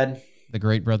 Brother Brad. The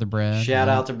great Brother Brad. Shout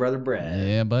out to Brother Brad.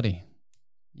 Yeah, buddy.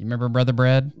 You remember Brother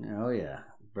Brad? Oh yeah.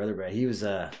 Brother Brad. He was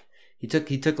he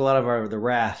took a lot of the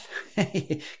wrath.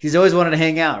 He's always wanted to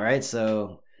hang out, right?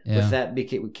 So with that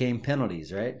became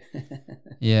penalties, right?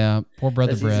 Yeah, poor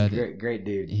Brother Brad. He's a great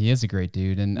dude. He is a great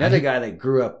dude. And another guy that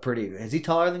grew up pretty. Is he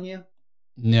taller than you?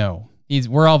 No.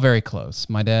 We're all very close.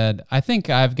 My dad, I think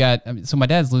so my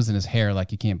dad's losing his hair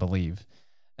like you can't believe.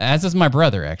 As is my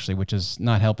brother, actually, which is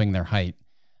not helping their height.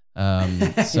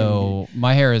 So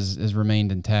my hair has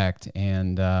remained intact.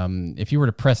 And if you were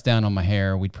to press down on my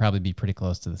hair, we'd probably be pretty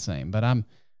close to the same. But I'm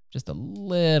just a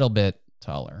little bit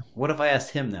taller. What if I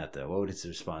asked him that, though? What would his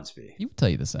response be? He would tell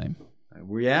you the same.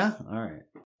 Yeah? All right.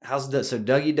 How's that? So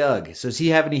Dougie Doug. So does he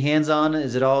have any hands on?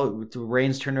 Is it all the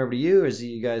reins turned over to you? Or is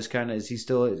he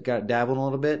still got dabbling a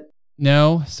little bit?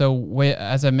 No. So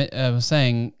as I was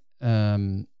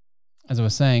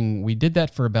saying, we did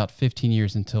that for about 15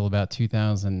 years until about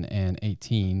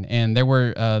 2018. And there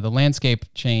were, the landscape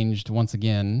changed once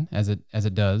again as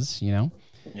it does,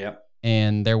 Yep.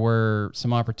 And there were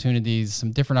some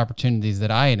different opportunities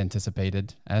that I had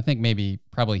anticipated. And I think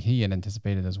probably he had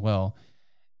anticipated as well.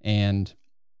 And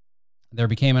there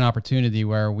became an opportunity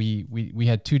where we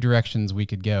had two directions we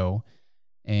could go,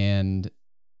 and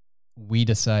we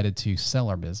decided to sell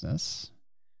our business.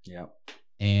 Yep.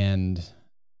 And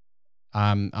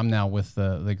I'm now with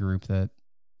the group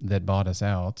that bought us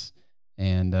out,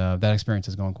 and that experience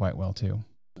is going quite well too.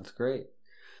 That's great.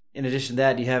 In addition to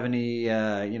that, do you have any?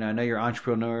 I know you're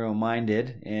entrepreneurial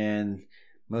minded, and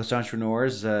most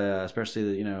entrepreneurs,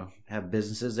 especially have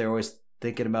businesses, they're always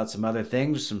thinking about some other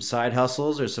things, some side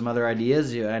hustles or some other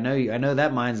ideas. I know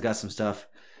that mind's got some stuff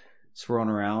swirling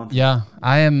around. Yeah,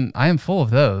 I am full of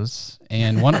those,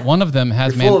 and one of them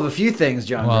has You're full of a few things,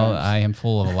 John. Well, Jones. I am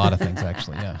full of a lot of things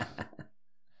actually. Yeah,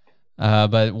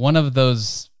 but one of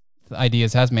those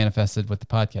ideas has manifested with the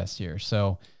podcast here.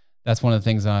 So that's one of the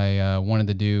things I wanted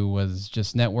to do, was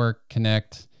just network,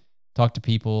 connect, talk to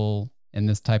people in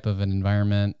this type of an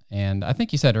environment. And I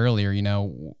think you said earlier,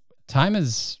 time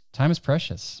is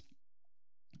precious,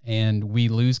 and we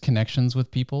lose connections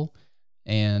with people.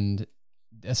 And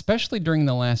especially during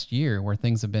the last year where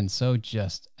things have been so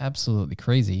just absolutely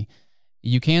crazy,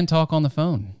 you can talk on the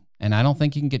phone. And I don't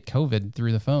think you can get COVID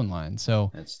through the phone line.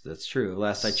 So that's true.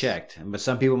 Last I checked, but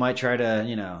some people might try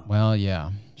to, Well,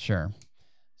 yeah, sure.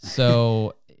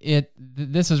 So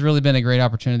this has really been a great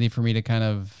opportunity for me to kind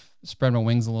of spread my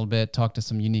wings a little bit, talk to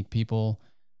some unique people,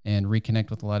 and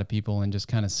reconnect with a lot of people, and just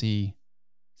kind of see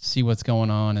what's going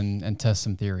on and test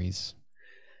some theories.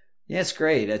 Yeah, it's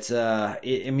great. It's I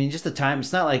mean, just the time.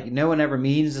 It's not like no one ever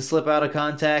means to slip out of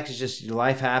contact. It's just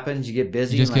life happens. You get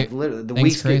busy. Literally, the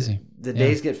weeks crazy.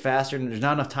 Days get faster, and there's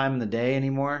not enough time in the day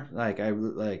anymore.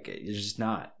 It's just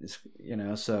not. It's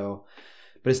so.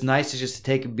 But it's nice to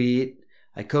take a beat.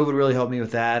 COVID really helped me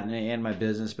with that and my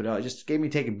business, but it just gave me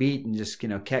take a beat and just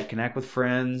connect with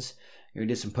friends. We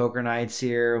did some poker nights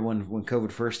here when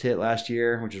COVID first hit last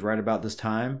year, which is right about this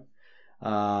time.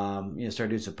 Started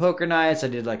doing some poker nights. I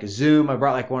did a Zoom. I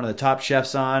brought one of the top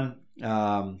chefs on,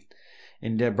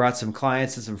 and brought some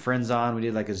clients and some friends on. We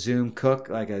did a Zoom cook,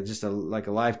 a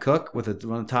live cook with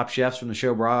one of the top chefs from the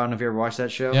show Bra. I don't know if you ever watched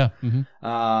that show. Yeah.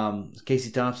 Mm-hmm.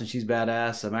 Casey Thompson, she's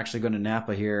badass. I'm actually going to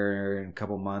Napa here in a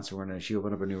couple months. She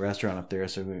opened up a new restaurant up there,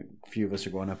 so a few of us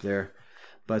are going up there.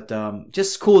 But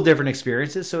just cool, different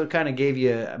experiences. So it kind of gave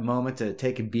you a moment to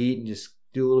take a beat and just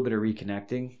do a little bit of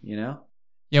reconnecting.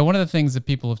 Yeah, one of the things that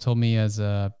people have told me as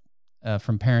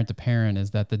from parent to parent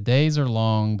is that the days are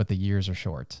long, but the years are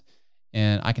short.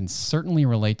 And I can certainly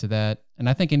relate to that. And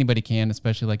I think anybody can,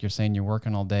 especially like you're saying, you're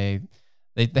working all day.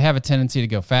 They have a tendency to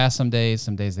go fast some days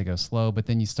they go slow, but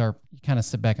then you kind of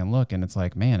sit back and look, and it's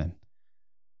like, man,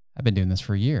 I've been doing this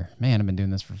for a year. Man, I've been doing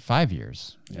this for 5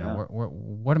 years. Yeah.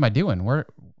 What am I doing?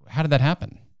 How did that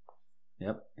happen?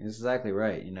 Yep, exactly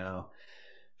right.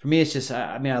 For me, it's just,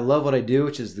 I love what I do,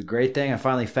 which is the great thing. I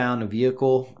finally found a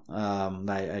vehicle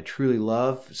I truly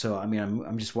love. So,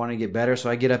 I'm just wanting to get better. So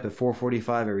I get up at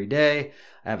 4:45 every day.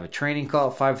 I have a training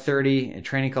call at 5:30, a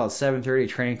training call at 7:30, a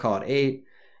training call at 8,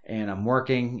 and I'm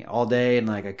working all day. And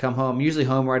I come home, I'm usually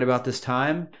home right about this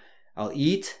time. I'll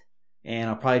eat, and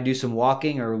I'll probably do some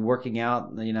walking or working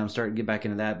out. I'm starting to get back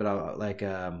into that, but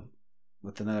I'll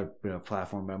with another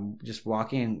platform. But I'm just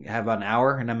walking and have about an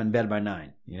hour, and I'm in bed by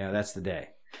 9. That's the day.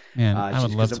 Man, I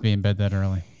would love to be in bed that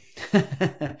early.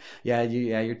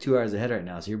 You're 2 hours ahead right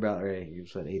now, so you're about ready. You're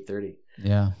at 8:30.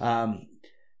 Yeah.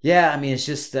 It's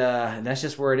just that's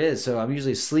just where it is. So I'm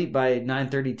usually asleep by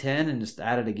 9:30, 10, and just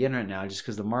at it again right now, just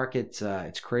because the market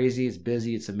it's crazy, it's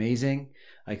busy, it's amazing.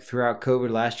 Throughout COVID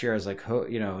last year, I was in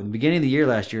the beginning of the year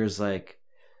last year, it was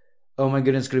oh my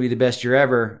goodness, it's going to be the best year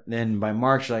ever. Then by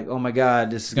March, oh my God,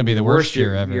 this is going to be the worst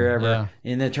year ever. Yeah.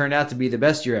 And it turned out to be the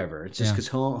best year ever. It's just because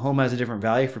home has a different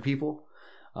value for people.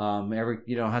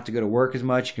 You don't have to go to work as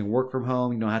much. You can work from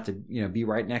home. You don't have to, be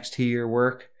right next to your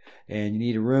work, and you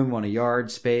need a room on a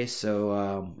yard space.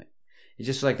 So, it's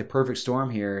just the perfect storm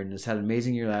here, and it's had an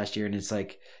amazing year last year. And it's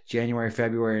January,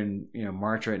 February, and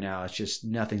March right now. It's just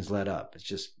nothing's let up. It's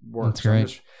just work. That's great. So I'm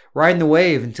just riding the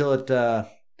wave until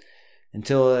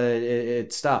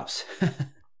it stops.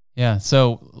 Yeah.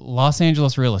 So Los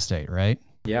Angeles real estate, right?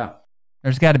 Yeah.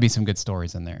 There's got to be some good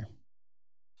stories in there.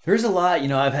 There's a lot.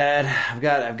 I've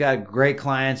got great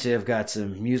clients. I've got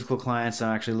some musical clients.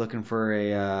 I'm actually looking for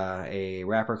a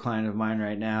rapper client of mine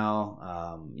right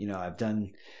now. I've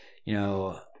done,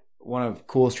 one of the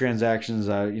coolest transactions.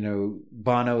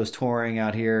 Bono was touring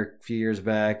out here a few years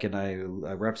back, and I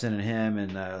represented him,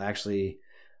 and actually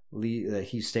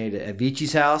he stayed at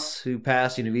Avicii's house, who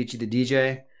passed, Avicii the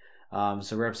DJ.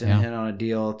 So representing him on a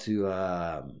deal to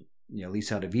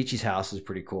lease out Avicii's house is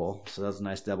pretty cool. So that's a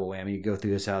nice double whammy. You go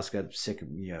through his house, got sick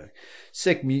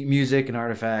music and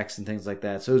artifacts and things like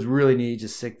that. So it was really neat,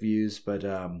 just sick views. But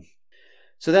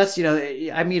so that's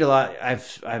I meet a lot.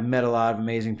 I've met a lot of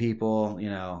amazing people.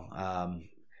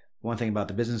 One thing about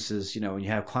the business is when you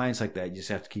have clients like that, you just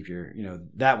have to keep your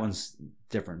that one's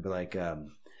different. But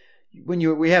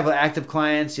when we have active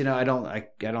clients, I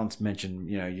don't mention,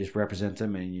 you just represent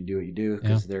them and you do what you do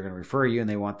because they're going to refer you and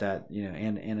they want that,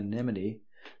 and anonymity.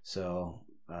 So,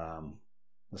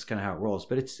 that's kind of how it rolls,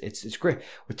 but it's great.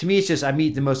 But to me, it's just, I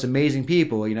meet the most amazing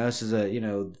people, this is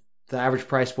the average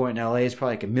price point in LA is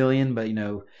probably $1 million, but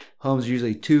homes are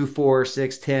usually 2, 4,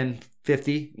 6, 10,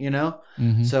 50,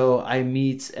 Mm-hmm. So I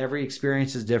meet, every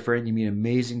experience is different. You meet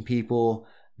amazing people,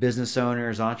 business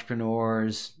owners,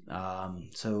 entrepreneurs.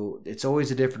 So it's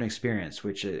always a different experience,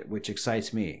 which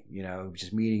excites me,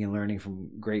 just meeting and learning from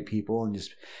great people and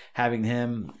just having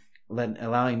him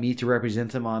allowing me to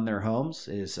represent them on their homes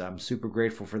I'm super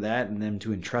grateful for that, and them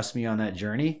to entrust me on that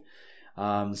journey.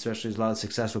 Especially as a lot of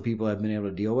successful people I've been able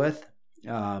to deal with.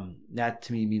 that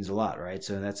to me means a lot, right?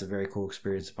 So that's a very cool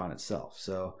experience upon itself.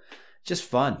 So just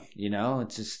fun,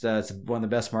 it's just it's one of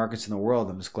the best markets in the world.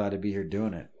 I'm just glad to be here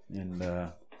doing it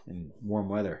in warm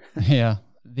weather. Yeah.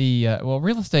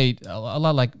 Real estate, a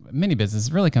lot like many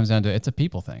businesses, really comes down to it's a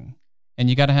people thing, and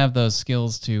you got to have those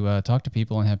skills to talk to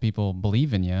people and have people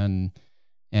believe in you,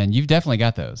 and you've definitely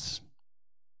got those.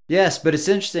 Yes, but it's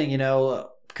interesting,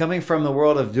 coming from the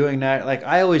world of doing that. Like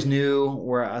I always knew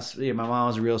where my mom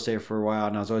was a real estate for a while,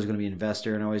 and I was always going to be an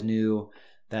investor, and I always knew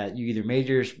that you either made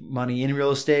your money in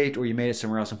real estate or you made it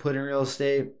somewhere else and put it in real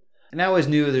estate. And I always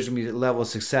knew there's going to be a level of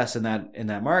success in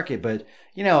that market. But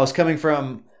I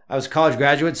was a college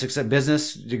graduate,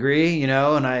 business degree, and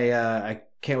I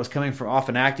was coming from off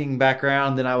an acting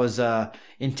background. Then I was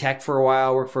in tech for a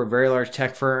while, worked for a very large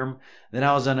tech firm. Then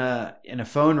I was in a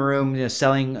phone room,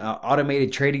 selling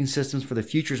automated trading systems for the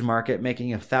futures market,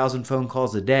 making 1,000 phone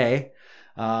calls a day.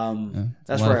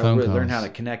 That's where I really learned how to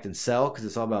connect and sell, because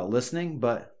it's all about listening.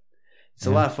 But it's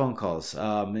a lot of phone calls.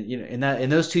 In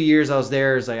those 2 years I was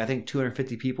there, it's like I think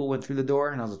 250 people went through the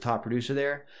door, and I was a top producer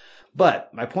there.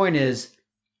 But my point is,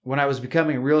 when I was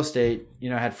becoming real estate,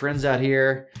 I had friends out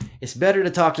here. It's better to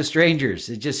talk to strangers.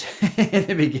 It just in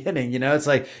the beginning, it's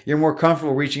like you're more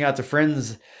comfortable reaching out to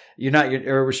friends.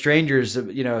 Or strangers,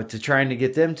 to trying to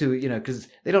get them to, because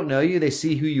they don't know you. They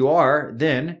see who you are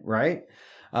then, right?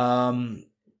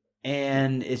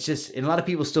 And it's just, and a lot of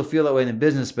people still feel that way in the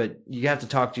business, but you have to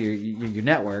talk to your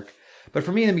network. But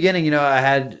for me in the beginning,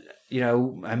 I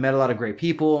met a lot of great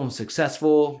people. I'm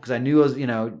successful because I knew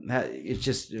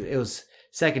it was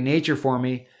second nature for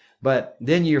me. But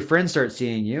then your friends start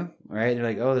seeing you, right? They're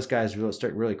like, oh, this guy's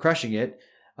really crushing it.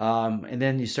 And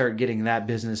then you start getting that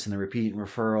business and the repeat and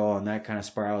referral, and that kind of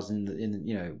spirals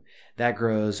that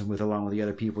grows along with the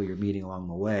other people you're meeting along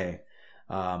the way.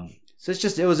 So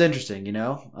it was interesting,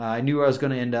 I knew where I was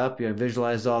going to end up,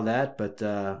 visualized all that, but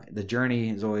the journey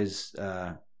is always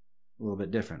a little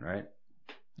bit different, right?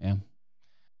 Yeah.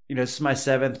 This is my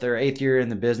 7th or 8th year in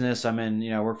the business. I'm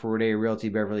in, I work for Rodeo Realty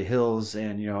Beverly Hills,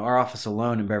 and, our office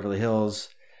alone in Beverly Hills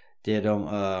did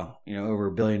over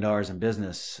 $1 billion in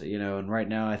business, and right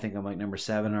now I think I'm like number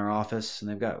 7 in our office, and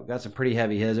they've got some pretty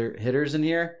heavy hitters in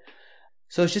here.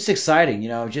 So it's just exciting,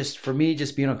 just for me,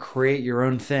 just being able to create your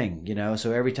own thing,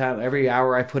 so every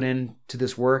hour I put into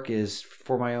this work is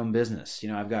for my own business.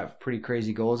 I've got pretty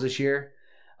crazy goals this year,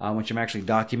 which I'm actually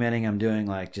documenting. I'm doing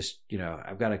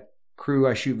I've got a crew.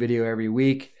 I shoot video every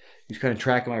week. Just kind of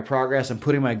tracking my progress. I'm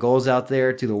putting my goals out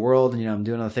there to the world, and I'm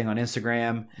doing another thing on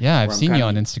Instagram. Yeah, I've seen you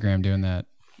on Instagram doing that.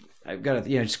 I've got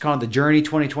just call it the Journey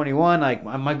 2021. Like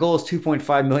my goal is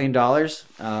 $2.5 million.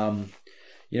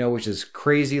 Which is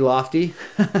crazy lofty.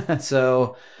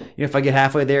 So, if I get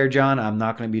halfway there, John, I'm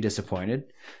not going to be disappointed.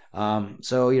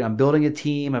 So I'm building a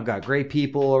team. I've got great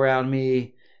people around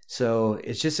me. So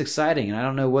it's just exciting, and I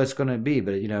don't know what it's going to be,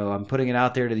 but I'm putting it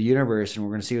out there to the universe, and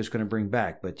we're going to see what's going to bring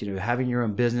back. But having your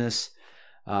own business,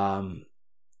 in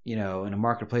a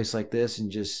marketplace like this,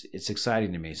 and it's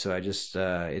exciting to me. So it's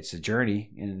a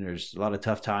journey, and there's a lot of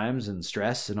tough times and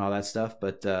stress and all that stuff.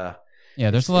 But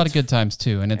there's a lot of good times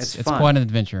too, and it's quite an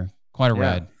adventure, quite a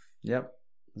ride. Yep,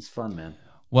 it's fun, man.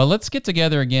 Well, let's get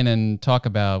together again and talk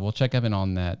about. We'll check up in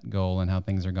on that goal and how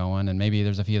things are going, and maybe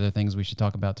there's a few other things we should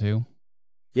talk about too.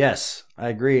 Yes, I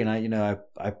agree, and I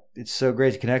it's so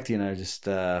great to connect to you, and I just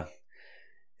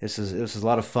this is a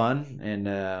lot of fun, and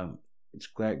it's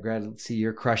glad to see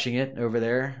you're crushing it over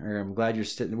there. Or I'm glad you're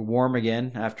sitting warm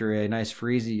again after a nice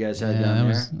freeze that you guys had down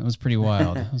there. That was pretty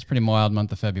wild. It was a pretty wild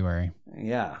month of February.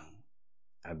 Yeah,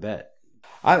 I bet.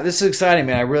 This is exciting,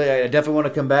 man. I definitely want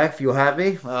to come back if you'll have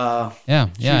me.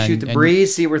 Shoot the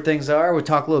breeze, see where things are. We'll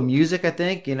talk a little music, I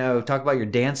think. Talk about your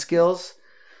dance skills.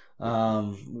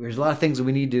 There's a lot of things that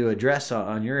we need to address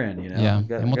on your end. Yeah,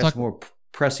 and we'll talk some more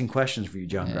pressing questions for you,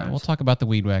 John Grimes. We'll talk about the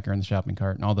weed whacker and the shopping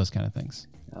cart and all those kind of things.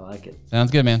 I like it.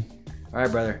 Sounds good, man. All right,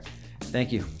 brother.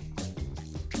 Thank you.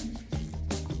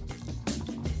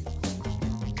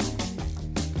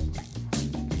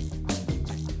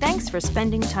 Thanks for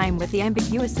spending time with the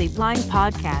Ambiguously Blind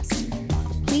podcast.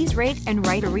 Please rate and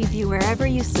write a review wherever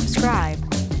you subscribe.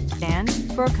 And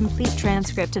for a complete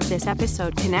transcript of this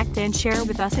episode, connect and share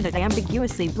with us at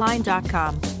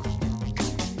ambiguouslyblind.com.